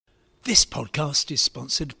This podcast is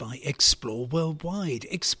sponsored by Explore Worldwide.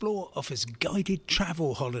 Explore offers guided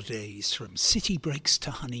travel holidays from city breaks to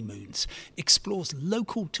honeymoons. Explore's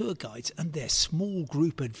local tour guides and their small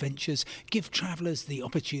group adventures give travellers the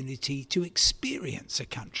opportunity to experience a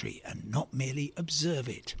country and not merely observe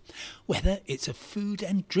it. Whether it's a food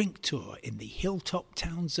and drink tour in the hilltop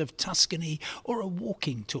towns of Tuscany or a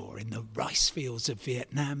walking tour in the rice fields of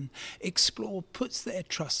Vietnam, Explore puts their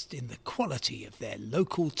trust in the quality of their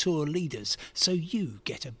local tour leaders so you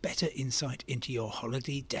get a better insight into your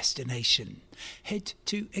holiday destination. Head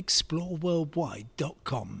to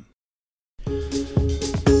exploreworldwide.com.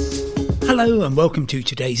 Hello and welcome to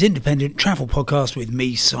today's independent travel podcast with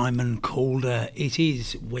me, Simon Calder. It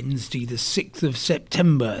is Wednesday the 6th of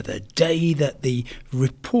September, the day that the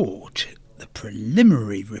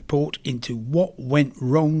preliminary report into what went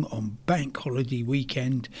wrong on Bank Holiday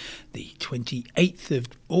weekend, the 28th of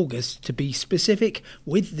August to be specific,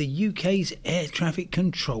 with the UK's air traffic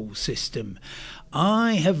control system.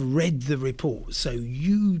 I have read the report, so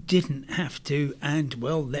you didn't have to, and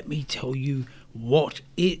well, let me tell you what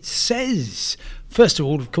it says. First of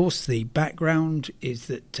all, of course, the background is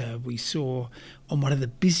that we saw on one of the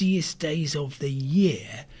busiest days of the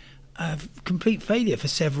year a complete failure for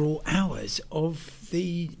several hours of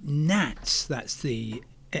the NATS, that's the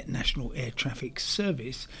National Air Traffic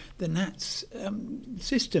Service, the NATS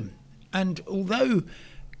system. And although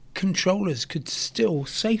controllers could still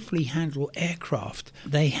safely handle aircraft,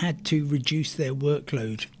 they had to reduce their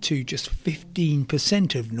workload to just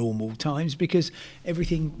 15% of normal times because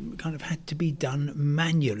everything kind of had to be done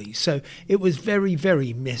manually. So it was very,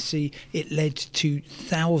 very messy. It led to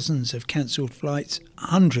thousands of cancelled flights,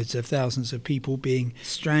 hundreds of thousands of people being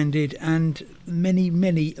stranded, and many,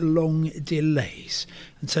 many long delays.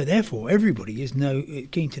 And so therefore everybody is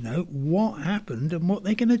keen to know what happened and what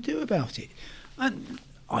they're going to do about it. And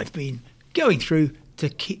I've been going through to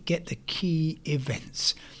get the key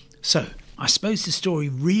events. So I suppose the story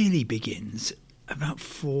really begins about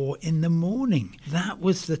 4 a.m. That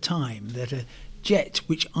was the time that a jet,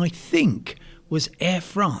 which I think was Air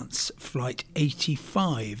France Flight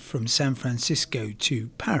 85 from San Francisco to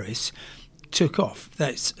Paris, took off.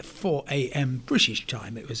 That's 4 a.m. British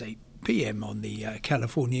time. It was 8 p.m. on the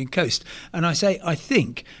Californian coast. And I say I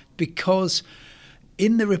think because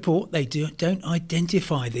in the report, they don't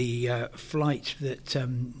identify the flight that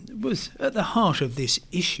was at the heart of this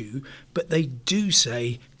issue, but they do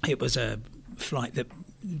say it was a flight that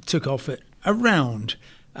took off at around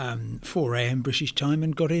 4 a.m. British time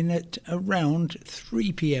and got in at around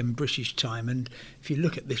 3 p.m. British time. And if you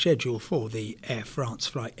look at the schedule for the Air France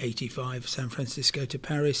Flight 85, San Francisco to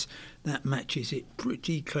Paris, that matches it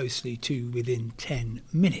pretty closely to within 10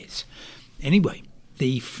 minutes. Anyway,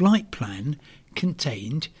 the flight plan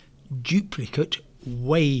contained duplicate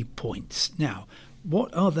waypoints. Now,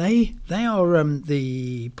 what are they? They are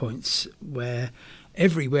the points where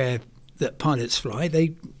everywhere that pilots fly,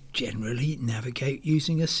 they generally navigate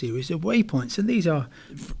using a series of waypoints. And these are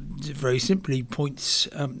very simply points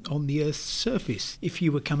on the Earth's surface. If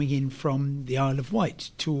you were coming in from the Isle of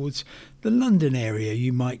Wight towards the London area,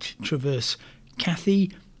 you might traverse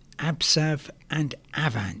Cathay, Absav and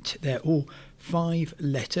Avant. They're all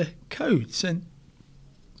 5-letter codes, and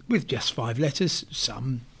with just 5 letters,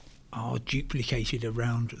 some are duplicated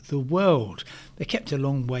around the world. They're kept a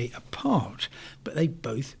long way apart, but they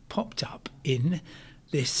both popped up in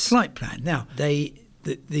this flight plan. Now, the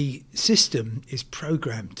system is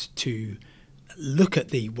programmed to look at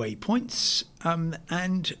the waypoints,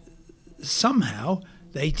 and somehow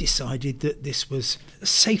they decided that this was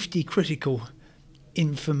safety critical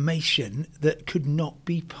information that could not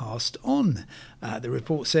be passed on. The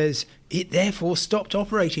report says it therefore stopped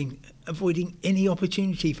operating, avoiding any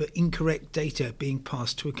opportunity for incorrect data being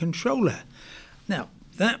passed to a controller. Now,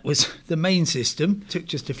 that was the main system, took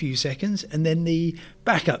just a few seconds, and then the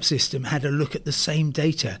backup system had a look at the same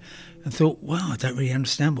data and thought, wow, I don't really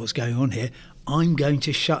understand what's going on here. I'm going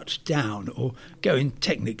to shut down or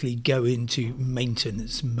technically go into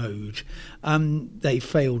maintenance mode. They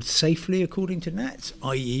failed safely according to NATS,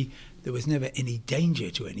 i.e. there was never any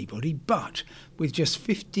danger to anybody, but with just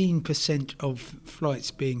 15% of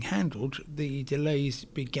flights being handled, the delays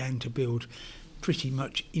began to build pretty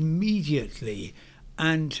much immediately.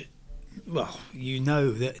 And, well, you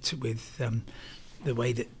know that with the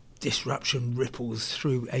way that disruption ripples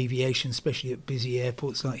through aviation, especially at busy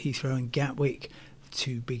airports like Heathrow and Gatwick,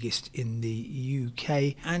 two biggest in the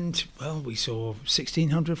UK. And, well, we saw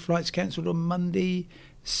 1,600 flights cancelled on Monday,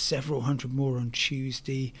 several hundred more on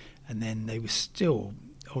Tuesday, and then they were still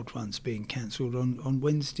odd ones being cancelled on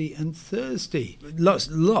Wednesday and Thursday.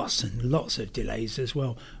 Lots and lots of delays as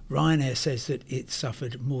well. Ryanair says that it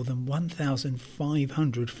suffered more than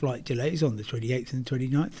 1,500 flight delays on the 28th and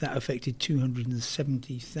 29th. That affected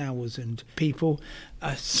 270,000 people.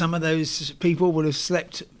 Some of those people would have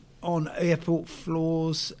slept on airport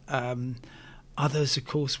floors. Others, of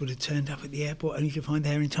course, would have turned up at the airport only to find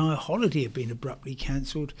their entire holiday had been abruptly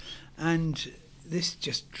cancelled. And this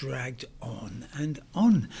just dragged on and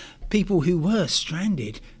on. People who were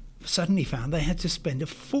stranded suddenly found they had to spend a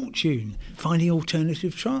fortune finding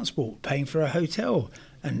alternative transport, paying for a hotel,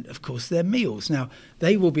 and, of course, their meals. Now,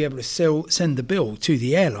 they will be able to send the bill to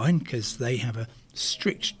the airline because they have a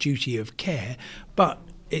strict duty of care, but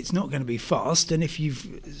it's not going to be fast, and if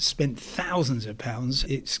you've spent thousands of pounds,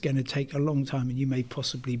 it's going to take a long time and you may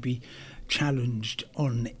possibly be challenged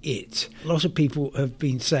on it. A lot of people have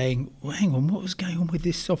been saying, well, hang on, what was going on with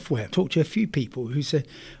this software? I talked to a few people who said,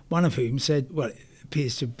 one of whom said, well, it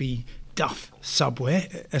appears to be Duff software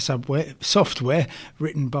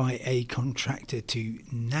written by a contractor to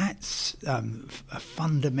NATS, a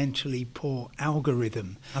fundamentally poor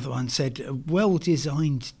algorithm. Another one said a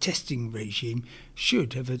well-designed testing regime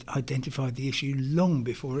should have identified the issue long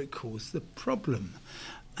before it caused the problem.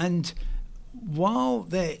 And while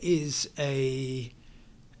there is a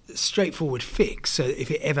straightforward fix, so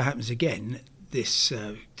if it ever happens again, this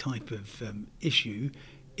type of issue,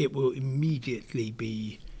 it will immediately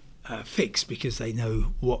be fixed because they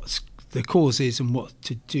know what the cause is and what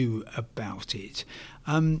to do about it.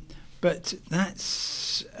 But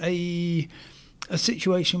that's a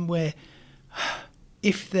situation where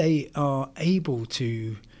if they are able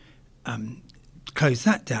to close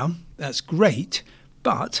that down, that's great,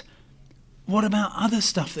 but what about other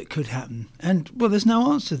stuff that could happen? And, well, there's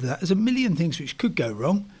no answer to that. There's a million things which could go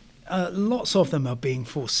wrong. Lots of them are being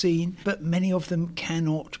foreseen, but many of them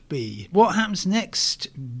cannot be. What happens next?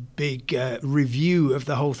 Big review of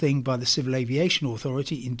the whole thing by the Civil Aviation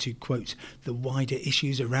Authority into, quote, the wider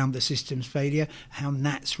issues around the system's failure, how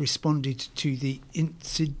NATS responded to the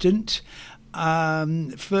incident.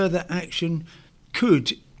 Further action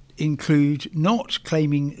could include not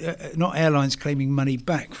airlines claiming money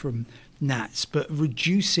back from NATS, but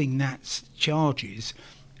reducing NATS charges,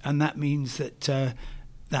 and that means that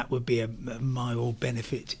that would be a mild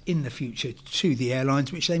benefit in the future to the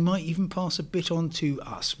airlines, which they might even pass a bit on to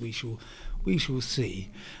us. We shall see.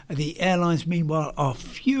 The airlines, meanwhile, are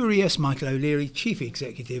furious. Michael O'Leary, chief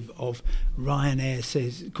executive of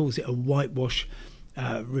Ryanair, calls it a whitewash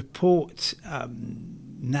report.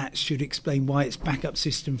 NATS should explain why its backup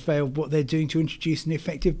system failed, what they're doing to introduce an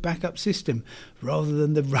effective backup system, rather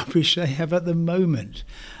than the rubbish they have at the moment.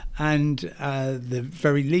 And the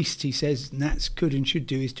very least, he says, NATS could and should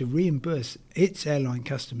do is to reimburse its airline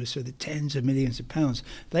customers for the tens of millions of pounds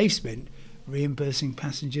they've spent reimbursing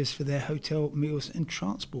passengers for their hotel, meals and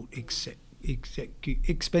transport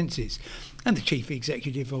expenses. And the chief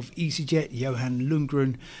executive of EasyJet, Johan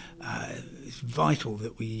Lundgren, it's vital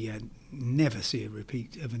that we never see a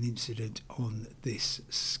repeat of an incident on this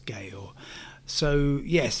scale. So,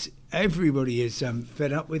 yes, everybody is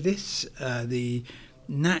fed up with this. The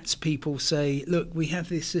NATS people say, look, we have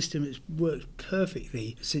this system that's worked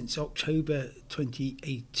perfectly since October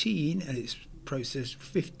 2018 and it's processed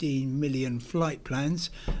 15 million flight plans.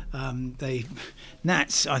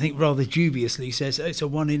 NATS, I think rather dubiously, says it's a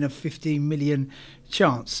 1 in a 15 million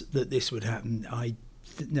chance that this would happen.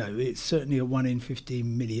 No, it's certainly a 1 in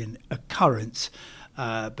 15 million occurrence,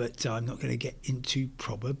 but I'm not going to get into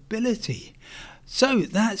probability. So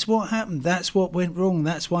that's what happened. That's what went wrong.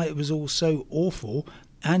 That's why it was all so awful.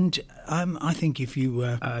 And I think if you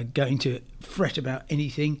were going to fret about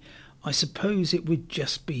anything, I suppose it would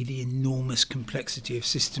just be the enormous complexity of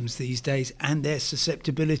systems these days and their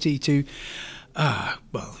susceptibility to,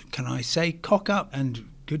 can I say cock up? And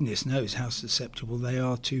goodness knows how susceptible they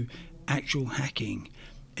are to actual hacking.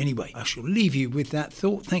 Anyway, I shall leave you with that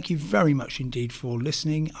thought. Thank you very much indeed for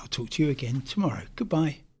listening. I'll talk to you again tomorrow.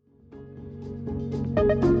 Goodbye.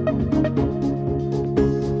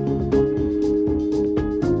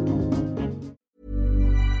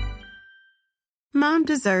 Mom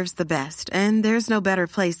deserves the best, and there's no better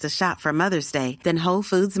place to shop for Mother's Day than Whole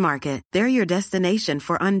Foods Market. They're your destination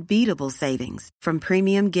for unbeatable savings, from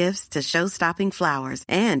premium gifts to show-stopping flowers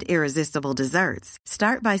and irresistible desserts.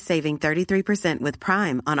 Start by saving 33% with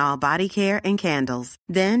Prime on all body care and candles.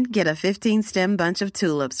 Then get a 15-stem bunch of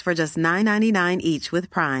tulips for just $9.99 each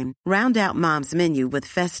with Prime. Round out Mom's menu with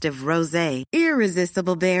festive rosé,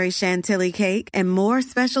 irresistible berry chantilly cake, and more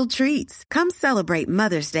special treats. Come celebrate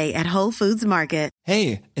Mother's Day at Whole Foods Market.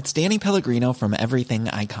 Hey, it's Danny Pellegrino from Everything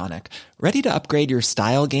Iconic. Ready to upgrade your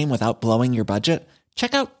style game without blowing your budget?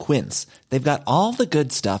 Check out Quince. They've got all the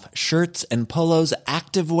good stuff, shirts and polos,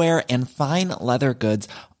 activewear, and fine leather goods,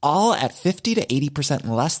 all at 50 to 80%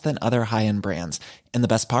 less than other high-end brands. And the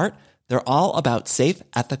best part? They're all about safe,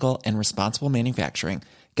 ethical, and responsible manufacturing.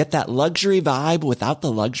 Get that luxury vibe without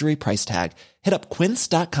the luxury price tag. Hit up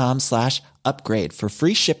quince.com/upgrade for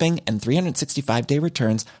free shipping and 365-day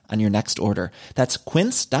returns on your next order. That's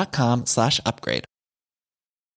quince.com/upgrade.